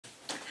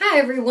Hi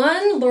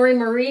everyone, Lori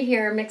Marie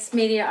here, mixed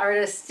media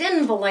artist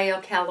in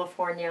Vallejo,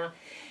 California.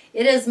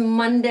 It is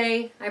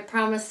Monday. I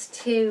promised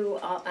to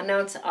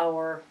announce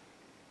our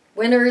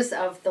winners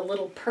of the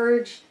Little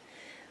Purge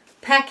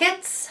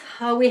packets.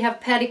 We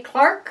have Patty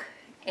Clark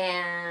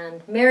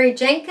and Mary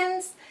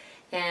Jenkins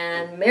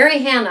and Mary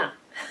Hannah.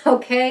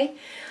 Okay,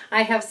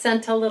 I have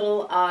sent a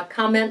little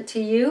comment to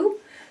you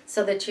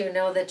so that you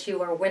know that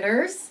you are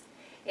winners,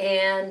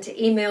 and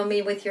email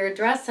me with your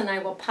address and I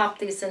will pop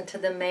these into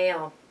the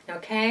mail.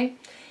 Okay,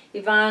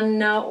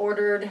 Yvonne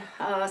ordered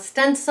a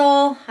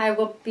stencil. I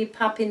will be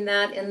popping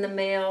that in the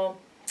mail,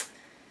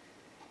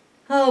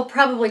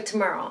 probably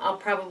tomorrow. I'll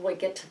probably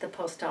get to the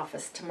post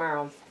office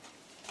tomorrow.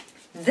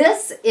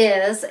 This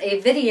is a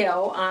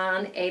video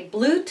on a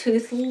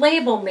Bluetooth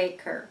label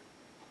maker.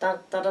 Dun,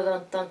 dun, dun,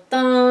 dun, dun,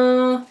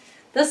 dun.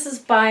 This is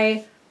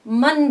by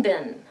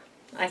Munbin.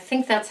 I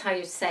think that's how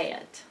you say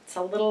it. It's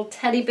a little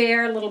teddy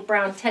bear, little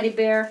brown teddy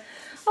bear.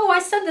 Oh, I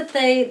said that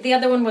the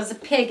other one was a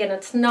pig, and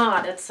it's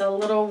not. It's a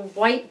little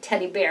white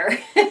teddy bear.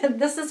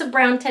 This is a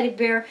brown teddy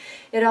bear.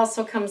 It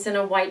also comes in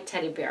a white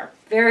teddy bear.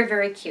 Very,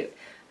 very cute.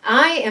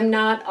 I am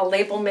not a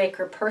label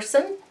maker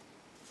person.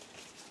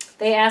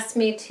 They asked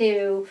me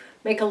to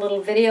make a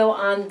little video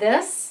on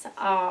this.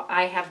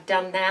 I have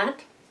done that.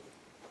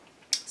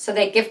 So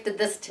they gifted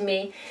this to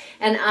me,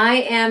 and I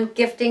am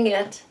gifting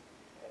it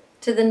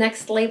to the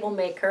next label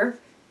maker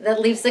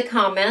that leaves a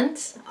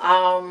comment.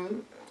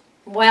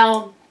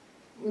 Well,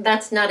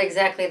 that's not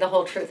exactly the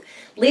whole truth.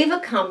 Leave a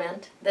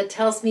comment that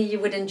tells me you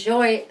would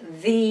enjoy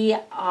the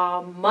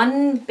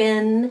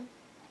Munbin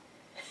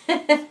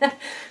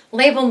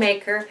label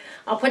maker.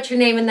 I'll put your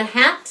name in the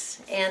hat,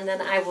 and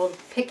then I will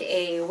pick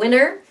a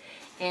winner,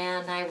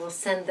 and I will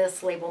send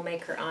this label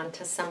maker on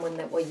to someone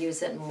that will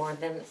use it more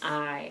than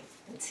I.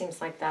 It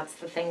seems like that's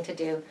the thing to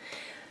do.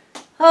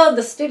 Oh,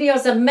 the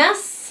studio's a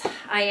mess.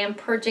 I am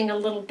purging a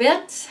little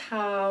bit.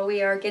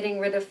 We are getting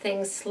rid of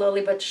things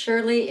slowly but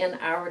surely in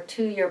our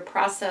 2-year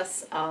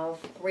process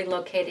of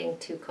relocating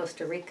to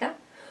Costa Rica,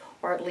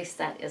 or at least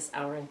that is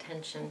our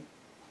intention.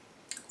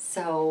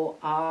 So,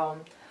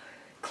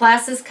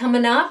 class is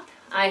coming up.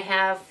 I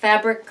have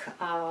fabric,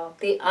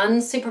 the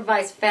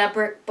unsupervised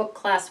fabric book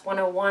class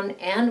 101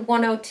 and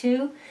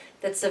 102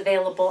 that's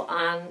available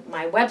on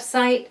my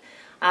website.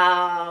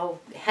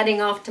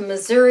 Heading off to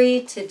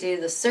Missouri to do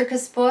the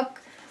circus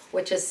book,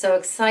 which is so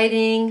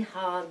exciting.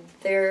 I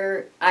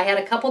had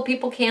a couple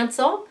people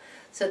cancel,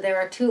 so there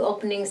are 2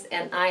 openings,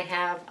 and I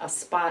have a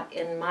spot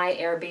in my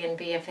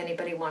Airbnb if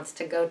anybody wants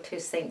to go to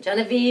St.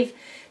 Genevieve,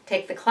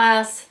 take the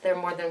class. They're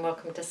more than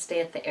welcome to stay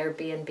at the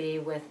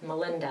Airbnb with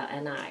Melinda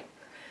and I.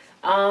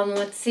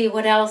 Let's see,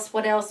 what else?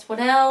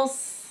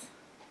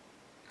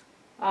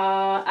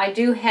 I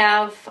do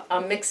have a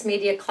mixed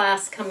media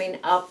class coming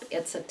up.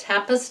 It's a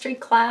tapestry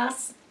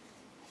class.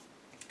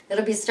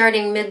 It'll be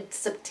starting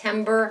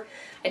mid-September.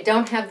 I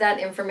don't have that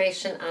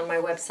information on my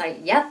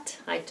website yet.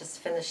 I just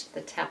finished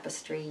the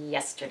tapestry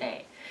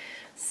yesterday.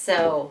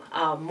 So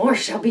more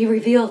shall be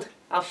revealed.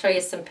 I'll show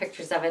you some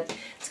pictures of it.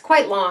 It's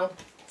quite long.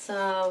 It's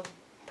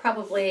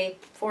probably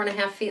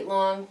 4.5 feet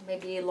long,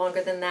 maybe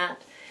longer than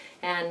that,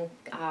 and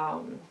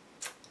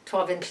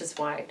 12 inches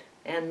wide.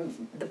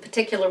 And the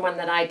particular one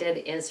that I did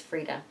is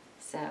Frida.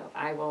 So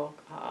I will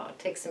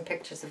take some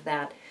pictures of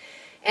that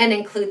and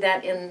include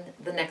that in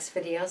the next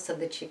video so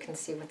that you can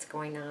see what's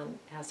going on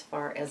as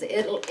far as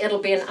it'll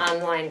be an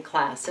online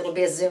class. It'll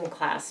be a Zoom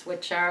class,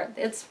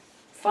 it's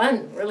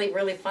fun, really,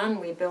 really fun.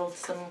 We build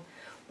some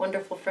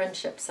wonderful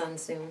friendships on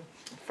Zoom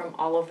from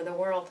all over the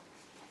world.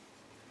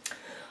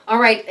 All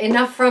right,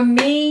 enough from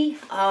me.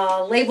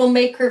 Label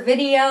maker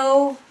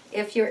video.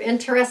 If you're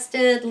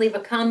interested, leave a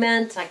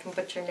comment. I can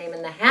put your name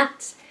in the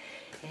hat,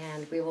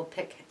 and we will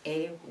pick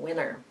a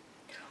winner.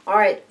 All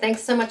right,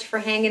 thanks so much for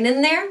hanging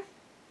in there,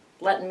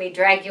 letting me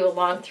drag you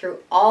along through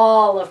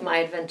all of my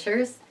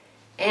adventures,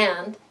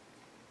 and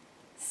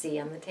see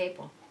you on the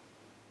table.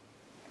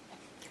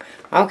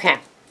 Okay,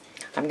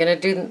 I'm going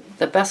to do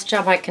the best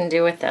job I can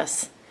do with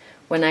this.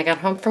 When I got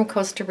home from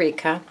Costa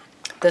Rica,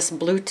 this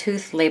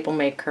Bluetooth label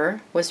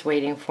maker was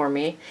waiting for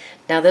me.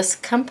 Now this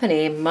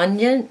company,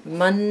 Munbin,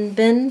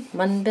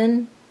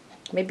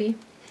 maybe,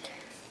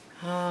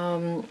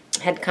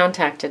 had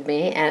contacted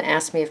me and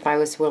asked me if I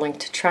was willing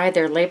to try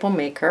their label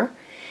maker.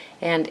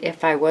 And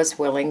if I was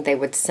willing, they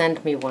would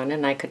send me one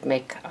and I could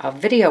make a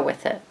video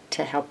with it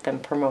to help them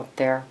promote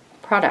their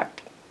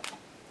product.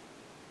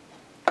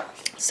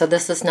 So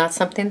this is not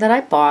something that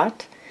I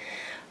bought.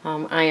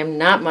 I am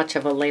not much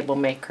of a label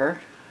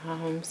maker,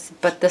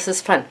 but this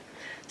is fun.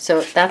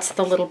 So that's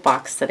the little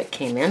box that it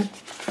came in.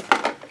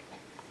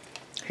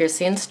 Here's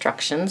the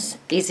instructions.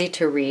 Easy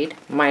to read,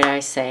 might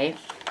I say.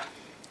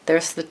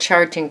 There's the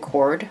charging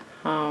cord,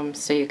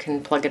 so you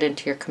can plug it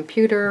into your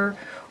computer,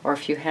 or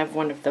if you have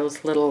one of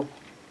those little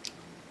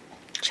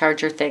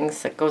charger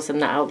things that goes in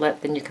the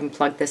outlet, then you can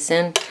plug this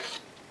in.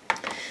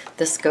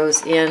 This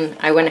goes in.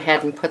 I went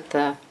ahead and put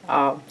the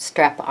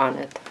strap on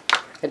it.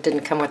 It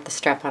didn't come with the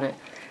strap on it.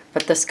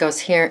 But this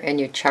goes here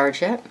and you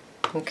charge it.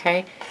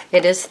 Okay,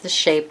 it is the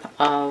shape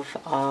of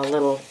a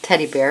little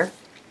teddy bear.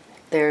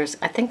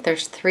 I think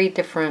there's 3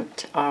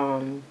 different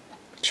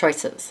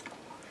choices.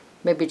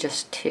 Maybe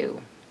just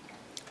 2.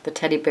 The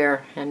teddy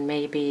bear and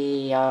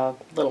maybe a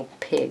little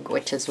pig,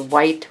 which is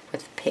white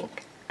with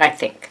pink, I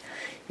think.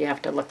 You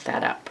have to look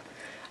that up.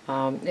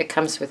 It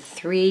comes with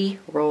 3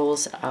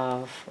 rolls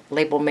of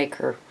label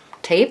maker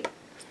tape.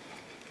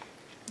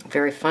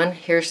 Very fun.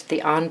 Here's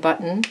the on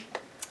button.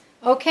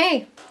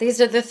 Okay, these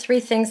are the 3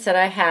 things that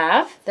I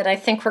have that I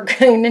think we're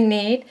going to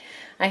need.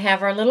 I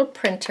have our little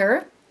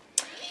printer.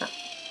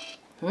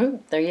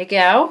 There you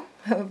go.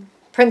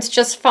 Prints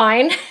just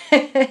fine.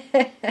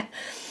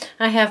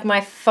 I have my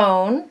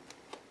phone,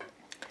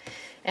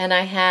 and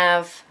I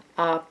have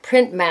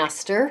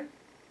Printmaster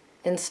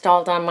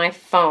installed on my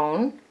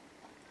phone,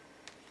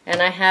 and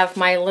I have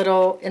my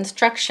little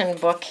instruction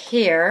book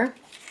here.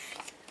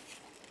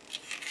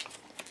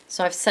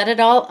 So I've set it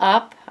all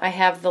up. I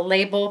have the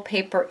label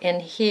paper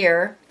in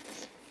here.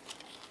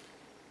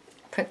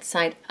 Print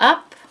side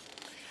up.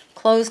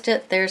 Closed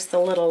it. There's the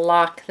little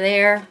lock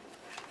there.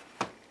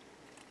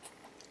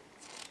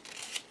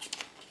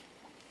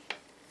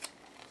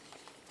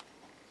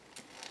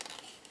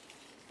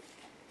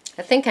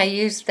 I think I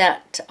used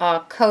that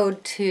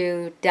code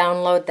to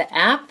download the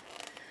app,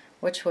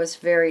 which was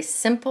very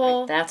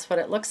simple. That's what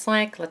it looks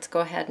like. Let's go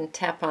ahead and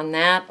tap on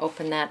that,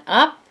 open that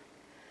up.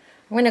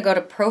 I'm going to go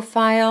to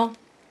Profile,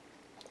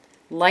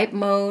 Light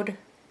Mode.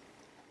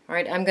 All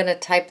right, I'm going to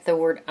type the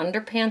word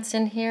underpants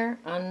in here.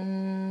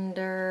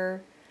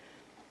 Underpants.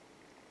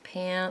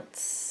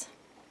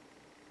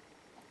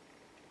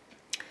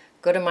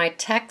 Go to my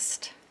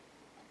text.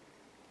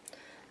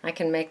 I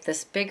can make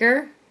this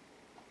bigger.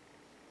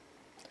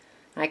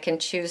 I can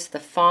choose the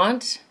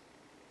font,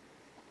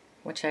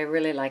 which I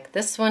really like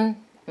this one.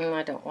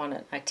 I don't want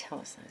it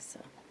italicized, so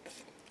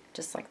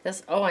just like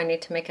this. Oh, I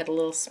need to make it a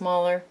little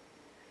smaller.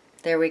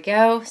 There we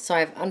go. So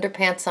I have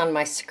underpants on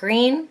my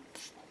screen.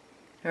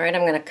 All right,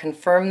 I'm going to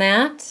confirm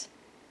that.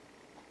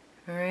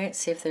 All right,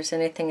 see if there's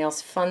anything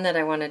else fun that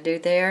I want to do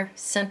there.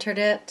 Centered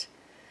it.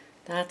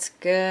 That's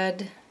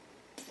good.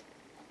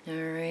 All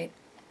right,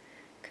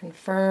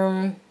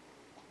 confirm.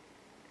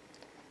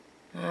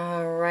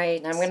 All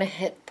right, I'm going to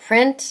hit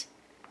print.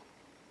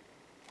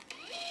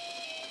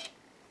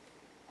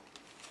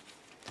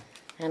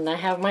 And I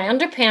have my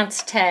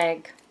underpants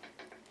tag.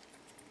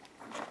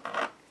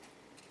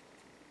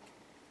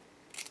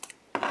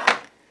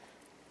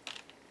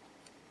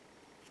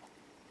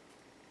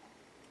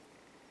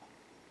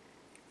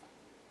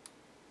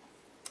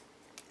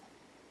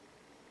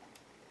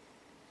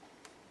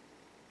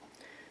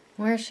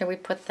 Where should we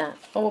put that?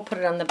 Oh, we'll put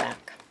it on the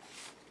back.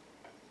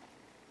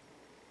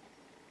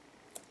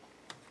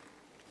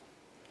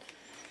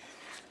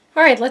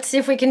 All right, let's see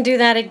if we can do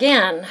that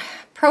again.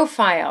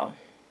 Profile,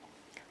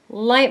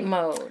 light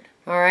mode.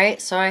 All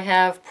right, so I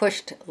have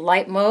pushed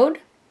light mode.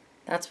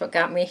 That's what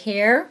got me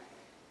here.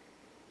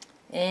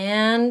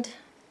 And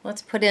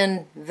let's put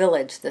in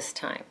village this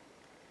time.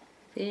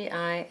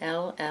 V-I-L-L-A-G-E.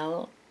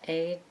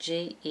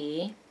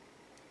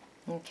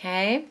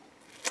 Okay.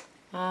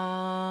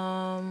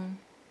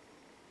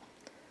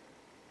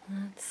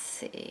 Let's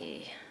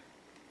see.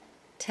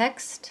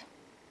 Text.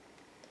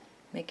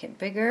 Make it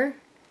bigger.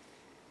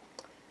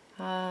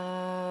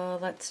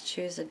 Let's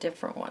choose a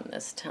different one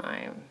this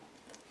time.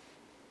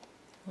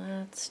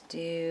 Let's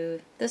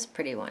do this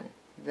pretty one.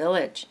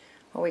 Village.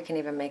 Oh, we can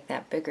even make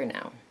that bigger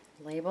now.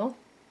 Label.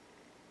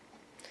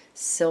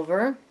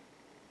 Silver.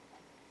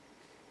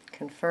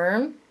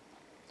 Confirm.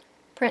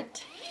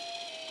 Print.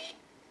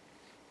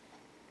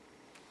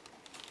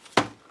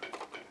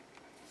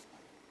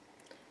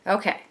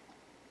 Okay.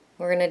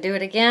 We're going to do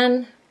it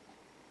again.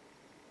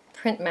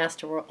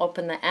 Printmaster will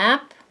open the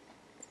app.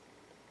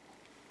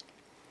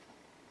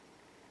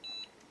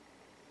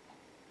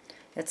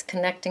 It's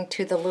connecting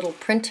to the little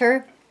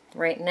printer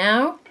right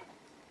now.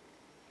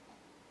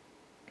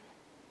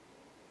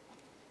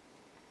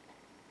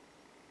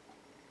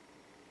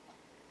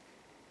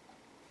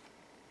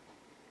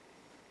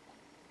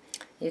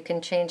 You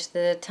can change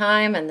the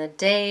time and the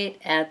date,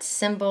 add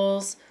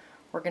symbols.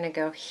 We're going to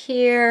go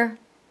here,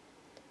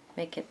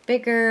 make it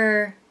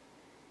bigger.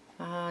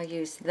 I'll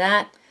use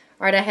that.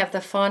 All right, I have the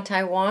font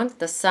I want,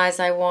 the size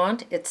I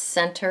want. It's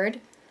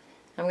centered.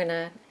 I'm going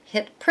to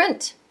hit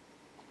print.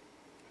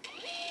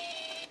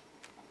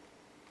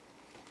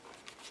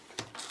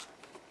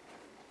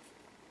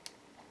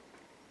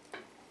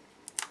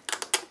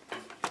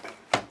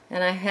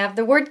 And I have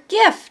the word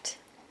gift.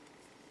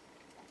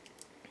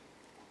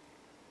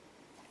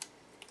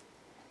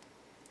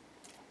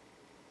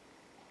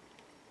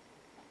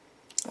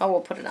 Oh,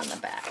 we'll put it on the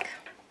back.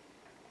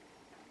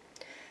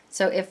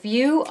 So if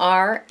you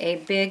are a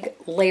big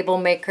label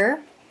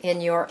maker in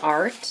your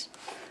art,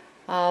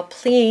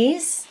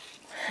 please,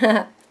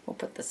 we'll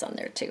put this on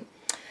there too.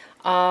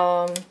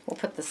 We'll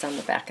put this on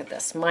the back of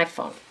this, my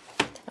phone.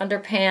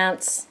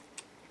 Underpants,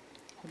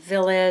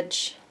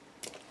 village,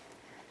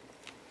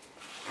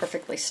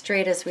 perfectly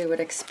straight as we would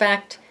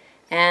expect,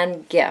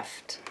 and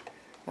gift.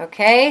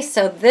 Okay,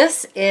 so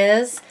this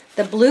is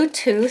the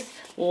Bluetooth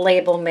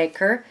label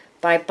maker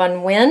by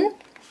Bunwin.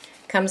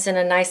 Comes in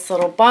a nice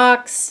little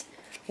box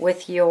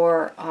with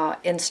your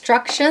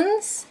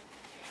instructions.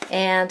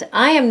 And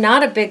I am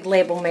not a big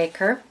label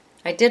maker.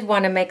 I did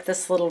want to make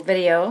this little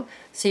video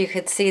so you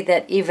could see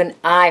that even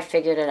I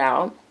figured it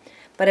out.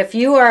 But if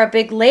you are a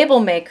big label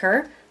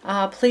maker,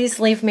 please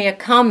leave me a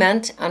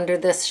comment under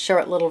this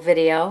short little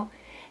video,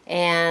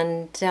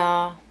 and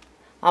I'll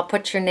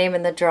put your name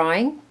in the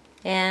drawing,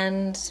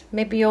 and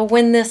maybe you'll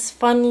win this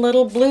fun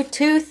little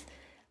Bluetooth